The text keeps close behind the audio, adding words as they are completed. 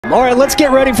All right, let's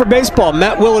get ready for baseball.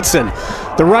 Matt Willitson,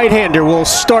 the right-hander, will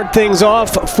start things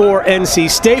off for NC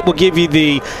State. We'll give you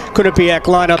the Quinnipiac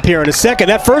lineup here in a second.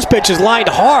 That first pitch is lined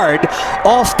hard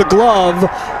off the glove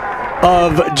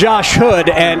of Josh Hood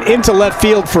and into left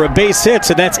field for a base hit.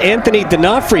 So that's Anthony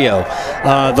D'Onofrio,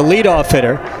 the leadoff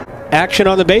hitter. Action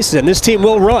on the bases, and this team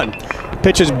will run.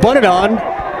 Pitch is bunted on.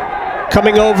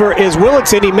 Coming over is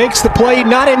Willitson. He makes the play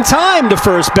not in time to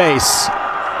first base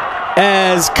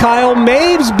as Kyle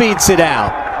Maves beats it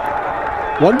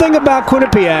out. One thing about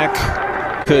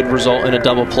Quinnipiac could result in a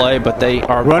double play, but they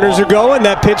are runners are going.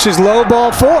 That pitch is low,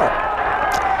 ball 4.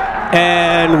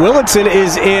 And Willitson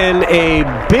is in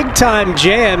a big-time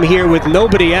jam here with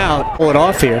nobody out. Pull it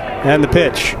off here, and the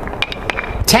pitch.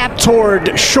 Tap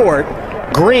toward short.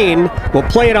 Green will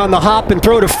play it on the hop and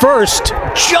throw to first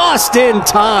just in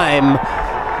time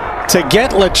to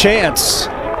get LaChance.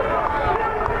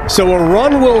 So a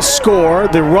run will score.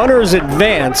 The runners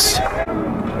advance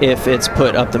if it's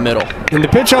put up the middle. And the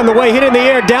pitch on the way, hit in the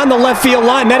air down the left field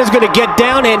line. That is going to get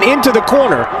down and into the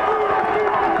corner.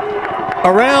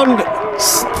 Around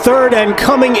third and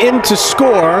coming in to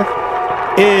score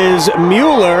is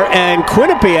Mueller, and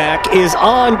Quinnipiac is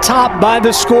on top by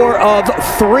the score of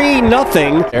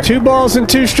 3-0. 2 balls and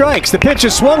 2 strikes. The pitch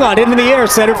is swung on into the air,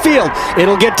 center field.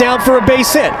 It'll get down for a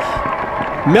base hit.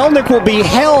 Melnick will be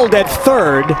held at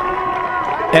third,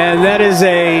 and that is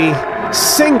a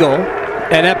single,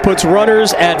 and that puts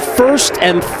runners at first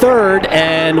and third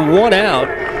and 1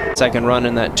 out. Second run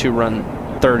in that 2-run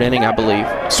third inning, I believe.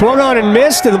 Swung on and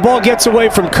missed, and the ball gets away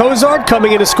from Cozart.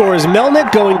 Coming in to score is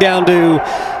Melnick. Going down to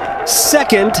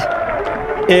second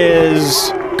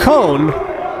is Cone.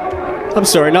 I'm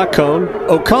sorry, not Cone.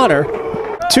 O'Connor.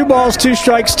 2 balls, 2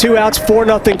 strikes, 2 outs,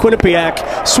 4-0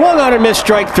 Quinnipiac. Swung on and missed,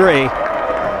 strike 3.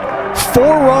 4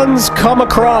 runs come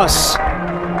across.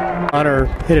 O'Connor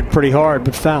hit it pretty hard,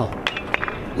 but foul.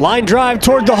 Line drive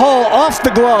toward the hole, off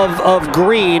the glove of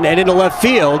Green and into left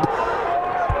field.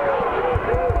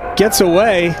 Gets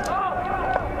away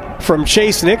from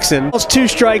Chase Nixon. 2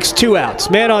 strikes, 2 outs.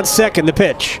 Man on second, the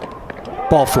pitch.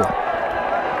 Ball 4.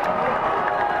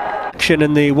 Action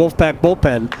in the Wolfpack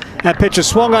bullpen. That pitch is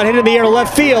swung on, hit in the air to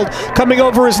left field. Coming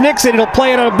over is Nixon. He'll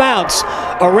play it on a bounce.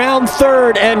 Around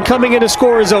third, and coming in to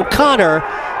score is O'Connor.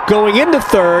 Going into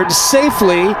third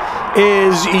safely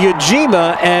is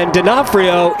Ujima, and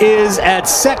D'Onofrio is at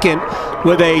second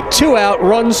with a 2-out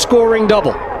run-scoring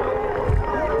double.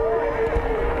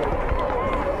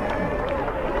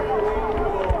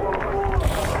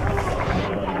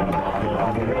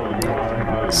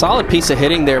 Solid piece of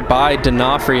hitting there by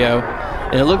D'Onofrio,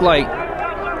 and it looked like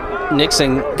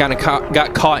Nixon kind of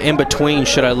got caught in between.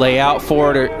 Should I lay out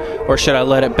for it or should I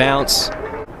let it bounce?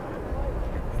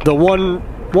 The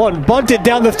 1-1 bunted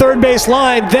down the third base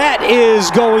line. That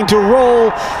is going to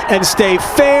roll and stay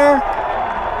fair.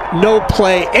 No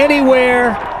play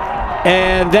anywhere.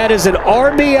 And that is an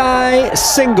RBI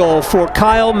single for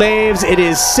Kyle Maves. It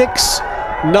is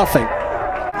 6-0.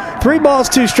 3 balls,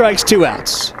 2 strikes, 2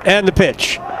 outs. And the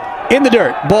pitch. In the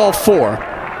dirt, ball 4.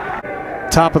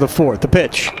 Top of the 4th, the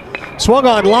pitch. Swung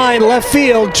on line, left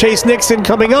field. Chase Nixon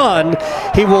coming on.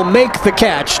 He will make the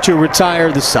catch to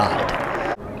retire the side.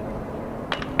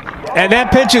 And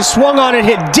that pitch is swung on and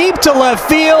hit deep to left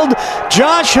field.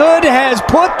 Josh Hood has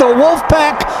put the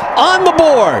Wolfpack on the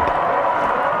board.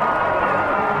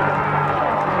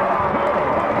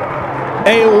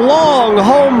 A long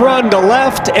home run to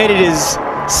left, and it is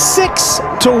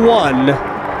 6-1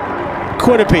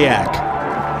 Quinnipiac.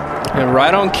 And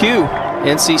right on cue,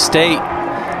 NC State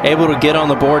able to get on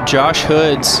the board. Josh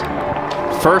Hood's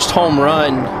first home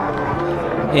run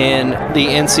in the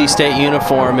NC State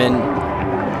uniform, and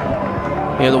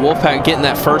you know, the Wolfpack getting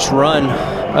that first run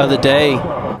of the day.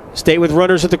 State with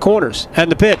runners at the corners, and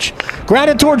the pitch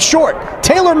grounded towards short.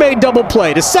 Taylor made double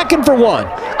play to second for 1.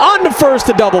 On to first,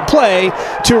 a double play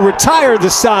to retire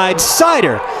the side.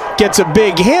 Sider gets a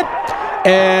big hit,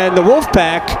 and the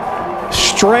Wolfpack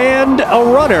strand a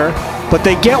runner, but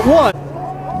they get 1.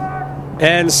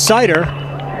 And Sider,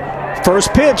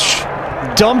 first pitch,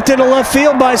 dumped into left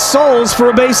field by Souls for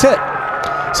a base hit.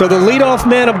 So the leadoff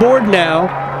man aboard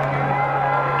now.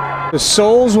 The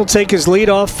Souls will take his lead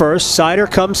off first. Sider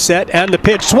comes set, and the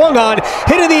pitch swung on,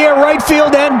 hit in the air right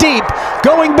field and deep.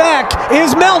 Going back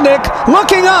is Melnick,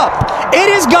 looking up. It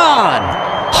is gone.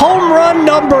 Home run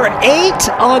number 8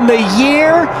 on the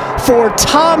year for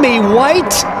Tommy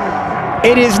White.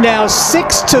 It is now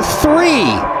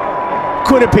 6-3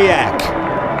 Quinnipiac.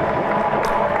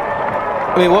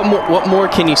 I mean, what more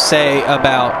can you say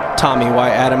about Tommy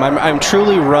White, Adam? I'm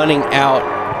truly running out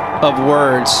of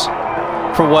words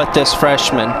for what this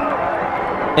freshman,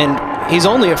 and he's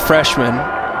only a freshman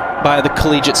by the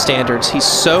collegiate standards. He's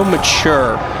so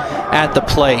mature at the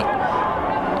plate.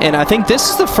 And I think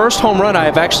this is the first home run I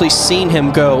have actually seen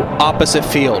him go opposite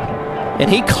field. And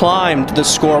he climbed the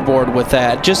scoreboard with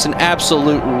that. Just an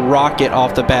absolute rocket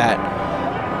off the bat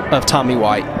of Tommy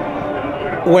White.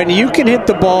 When you can hit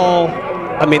the ball,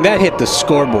 I mean, that hit the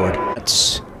scoreboard.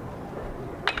 That's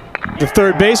the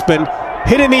third baseman.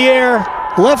 Hit in the air,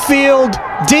 left field,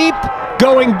 deep,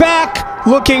 going back,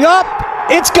 looking up,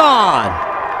 it's gone.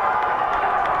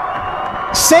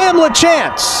 Sam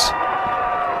LaChance.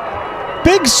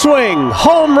 Big swing,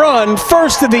 home run,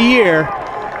 first of the year,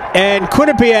 and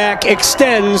Quinnipiac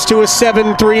extends to a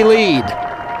 7-3 lead.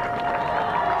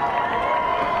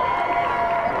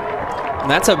 And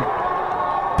that's a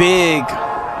big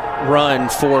run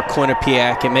for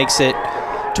Quinnipiac. It makes it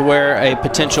to where a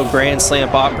potential Grand Slam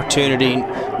opportunity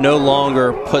no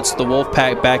longer puts the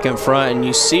Wolfpack back in front. And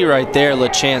you see right there,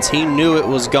 LaChance, he knew it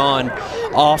was gone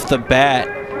off the bat.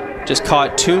 Just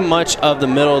caught too much of the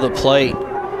middle of the plate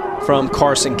from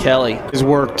Carson Kelly. He's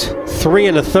worked 3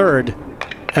 1/3,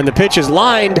 and the pitch is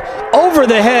lined over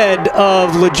the head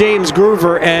of LeJames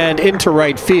Groover and into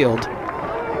right field.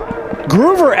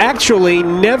 Groover actually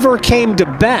never came to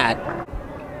bat,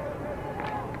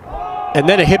 and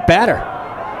then a hit batter.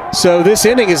 So this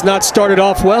inning has not started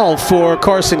off well for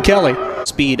Carson Kelly.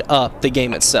 Speed up the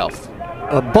game itself.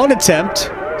 A bunt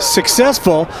attempt,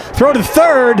 successful. Throw to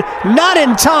third, not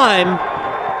in time.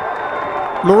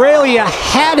 Morelia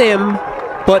had him,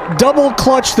 but double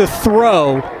clutched the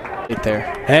throw. Right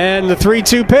there. And the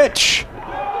 3-2 pitch.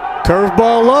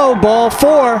 Curveball low, ball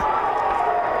 4.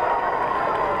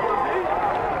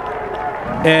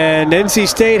 And NC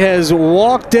State has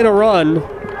walked in a run.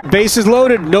 Bases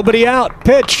loaded, nobody out.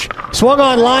 Pitch, swung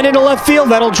on, line into left field.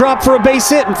 That'll drop for a base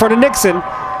hit in front of Nixon.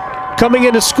 Coming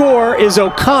in to score is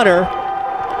O'Connor.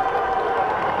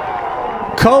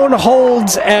 Cone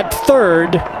holds at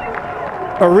third.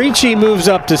 Arici moves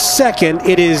up to second.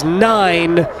 It is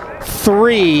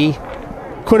 9-3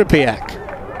 Quinnipiac.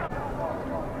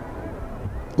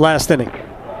 Last inning.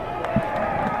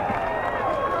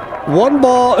 One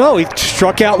ball. Oh, he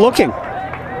struck out looking.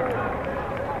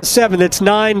 7. It's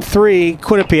 9-3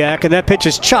 Quinnipiac, and that pitch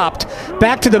is chopped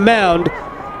back to the mound.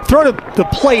 Throw to the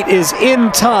plate is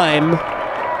in time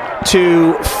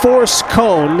to force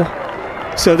Cone.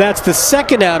 So that's the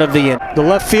second out of the inning. The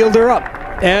left fielder up,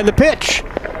 and the pitch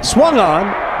swung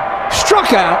on,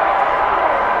 struck out,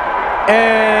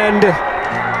 and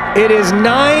it is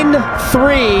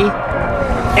 9-3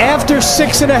 after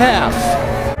 6.5.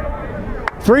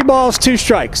 3 balls, 2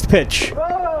 strikes. The pitch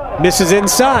misses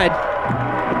inside.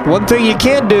 One thing you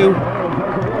can't do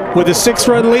with a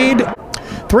 6-run lead.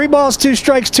 3 balls, 2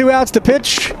 strikes, 2 outs. The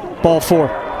pitch, ball 4.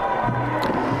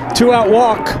 2-out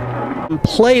walk.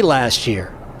 Play last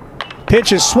year.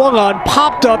 Pitch is swung on,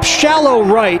 popped up, shallow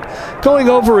right, going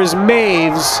over his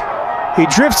Maves. He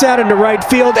drifts out into right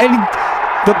field, and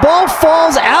the ball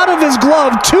falls out of his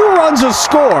glove. 2 runs a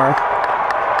score,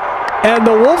 and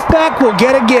the Wolfpack will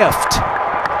get a gift.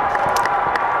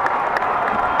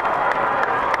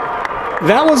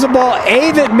 That was a ball,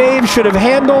 A, that Maves should have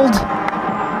handled,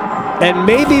 and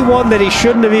maybe one that he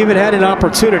shouldn't have even had an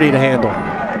opportunity to handle.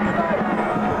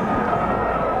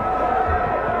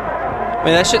 I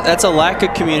mean, that's a lack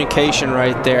of communication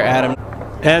right there, Adam.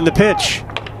 And the pitch.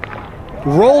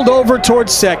 Rolled over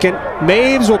towards second.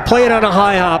 Maves will play it on a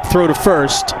high hop, throw to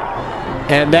first.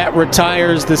 And that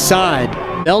retires the side.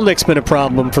 Elnick's been a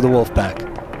problem for the Wolfpack.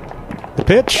 The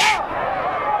pitch.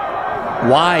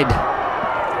 Wide.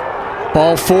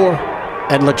 Ball 4.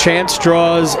 And LaChance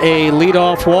draws a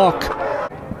leadoff walk.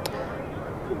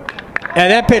 And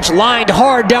that pitch lined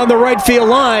hard down the right field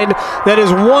line. That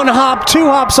is 1 hop, 2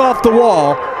 hops off the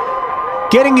wall.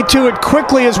 Getting to it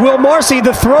quickly is Will Marcy.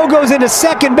 The throw goes into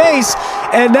second base,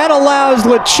 and that allows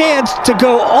LaChance to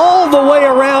go all the way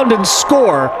around and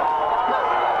score.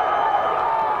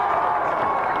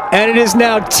 And it is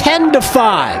now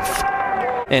 10-5.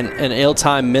 And an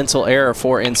ill-timed mental error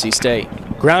for NC State.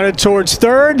 Grounded towards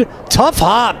third. Tough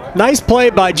hop. Nice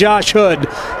play by Josh Hood.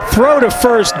 Throw to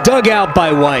first, dug out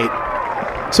by White.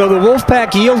 So the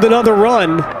Wolfpack yield another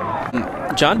run.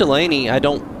 John Delaney,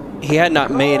 he had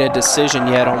not made a decision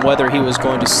yet on whether he was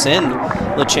going to send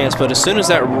LaChance, but as soon as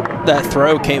that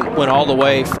throw went all the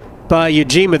way by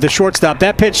Ujima, the shortstop.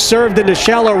 That pitch served into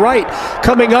shallow right.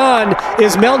 Coming on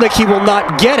is Melnick. He will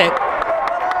not get it.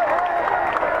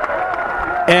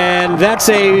 And that's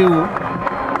a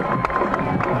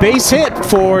base hit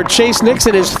for Chase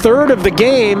Nixon, his 3rd of the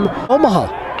game.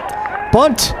 Omaha.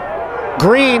 Bunt.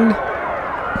 Green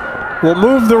will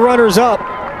move the runners up.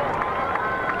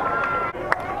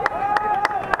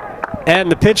 And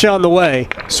the pitch on the way.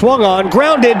 Swung on,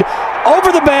 grounded,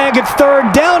 over the bag at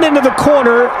third, down into the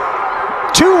corner.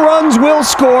 2 runs will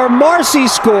score. Marcy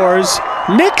scores.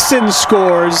 Nixon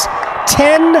scores.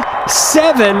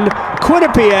 10-7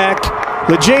 Quinnipiac.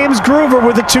 LeJames Groover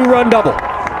with a 2-run double.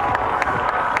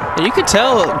 And you could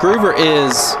tell Groover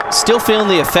is still feeling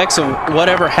the effects of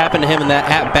whatever happened to him in that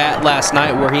at-bat last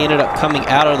night where he ended up coming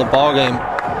out of the ballgame.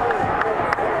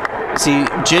 As he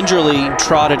gingerly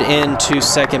trotted into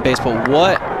second base, but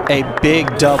what a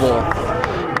big double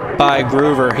by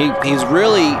Groover. He's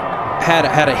really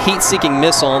had a heat-seeking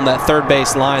missile on that third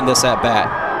base line this at-bat.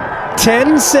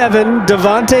 10-7,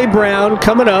 Devontae Brown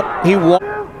coming up. He won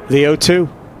the 0-2.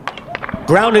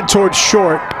 Grounded towards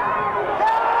short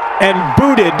and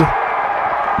booted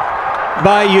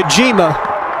by Ujima.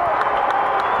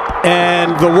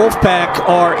 And the Wolfpack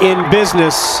are in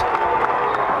business.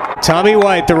 Tommy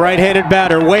White, the right-handed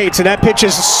batter, waits, and that pitch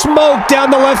is smoked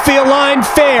down the left field line.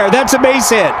 Fair. That's a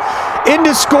base hit. In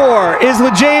to score is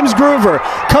LeJames Groover.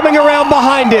 Coming around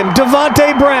behind him,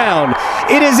 Devontae Brown.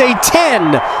 It is a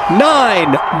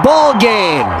 10-9 ball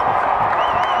game.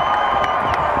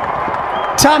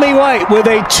 Tommy White with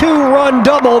a 2-run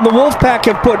double. The Wolfpack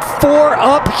have put 4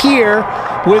 up here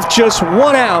with just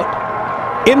 1 out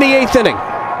in the 8th inning.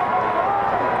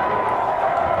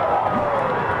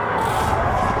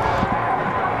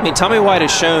 I mean, Tommy White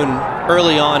has shown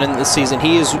early on in the season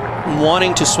he is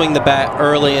wanting to swing the bat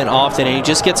early and often, and he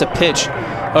just gets a pitch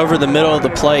over the middle of the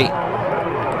plate.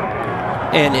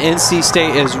 And NC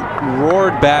State is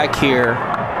roared back here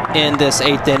in this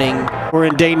 8th inning. We're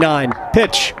in day 9.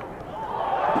 Pitch.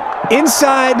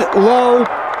 Inside, low,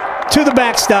 to the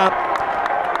backstop.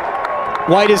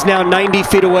 White is now 90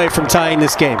 feet away from tying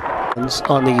this game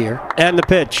on the year. And the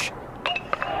pitch.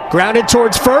 Grounded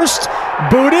towards first.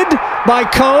 Booted by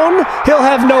Cone. He'll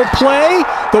have no play.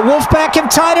 The Wolfpack have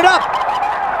tied it up.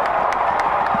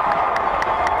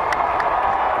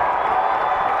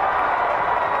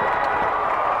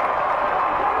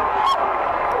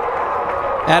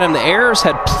 Adam, the errors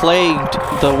had plagued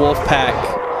the Wolfpack.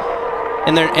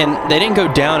 And they didn't go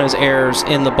down as errors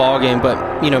in the ballgame,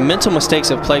 but, you know, mental mistakes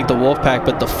have plagued the Wolfpack.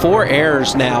 But the 4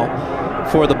 errors now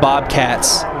for the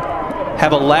Bobcats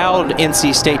have allowed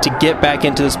NC State to get back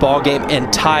into this ballgame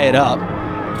and tie it up.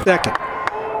 Second.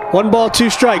 1 ball, 2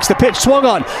 strikes. The pitch swung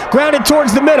on, grounded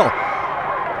towards the middle.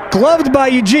 Gloved by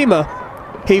Ujima.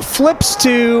 He flips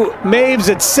to Maves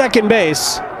at second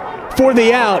base for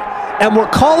the out, and we're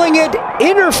calling it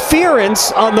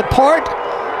interference on the part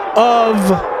of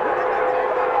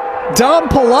Dom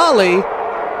Palali,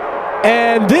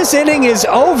 and this inning is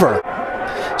over.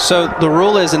 So the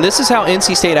rule is, and this is how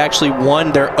NC State actually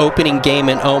won their opening game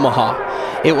in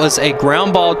Omaha. It was a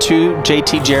ground ball to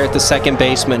JT Jarrett, the second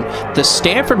baseman. The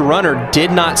Stanford runner did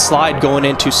not slide going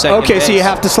into second base. Okay, so you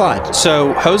have to slide.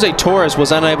 So Jose Torres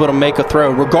was unable to make a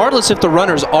throw, regardless if the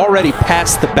runner's already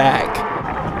past the bag.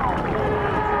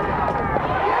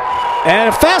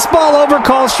 And a fastball over,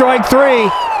 call strike 3.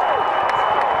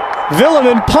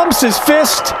 Villeman pumps his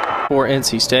fist. For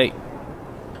NC State.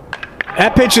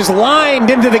 That pitch is lined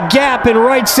into the gap in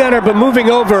right center, but moving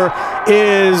over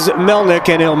is Melnick,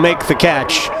 and he'll make the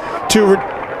catch to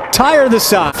retire the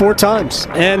side 4 times.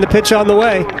 And the pitch on the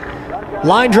way.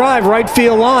 Line drive, right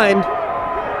field line.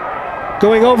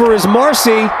 Going over is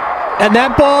Marcy, and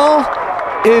that ball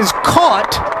is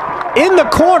caught in the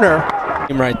corner.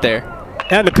 Right there.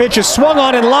 And the pitch is swung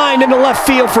on and lined into left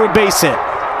field for a base hit.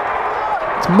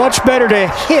 It's much better to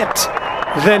hit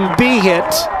than be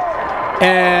hit.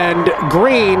 And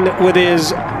Green with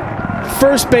his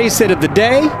first base hit of the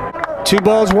day. 2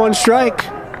 balls, 1 strike.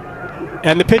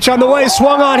 And the pitch on the way,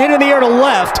 swung on, hit in the air to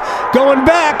left. Going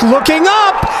back, looking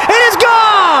up, it is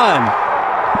gone!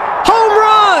 Home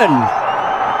run!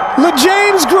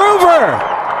 LeJames Groover!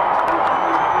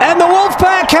 And the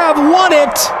Wolfpack have won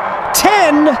it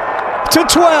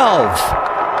 10-12.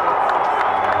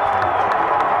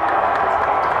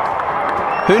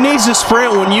 Who needs to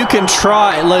sprint when you can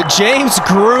try? LeJames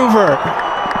Groover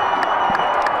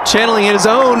channeling his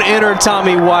own inner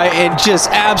Tommy White and just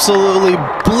absolutely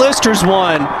blisters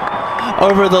one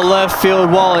over the left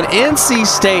field wall. And NC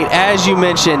State, as you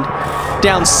mentioned,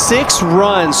 down 6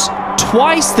 runs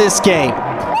twice this game,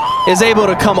 is able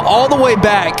to come all the way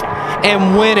back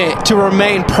and win it to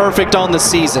remain perfect on the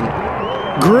season.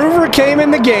 Groover came in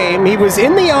the game. He was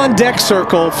in the on-deck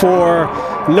circle for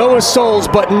Noah Souls,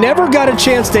 but never got a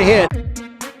chance to hit.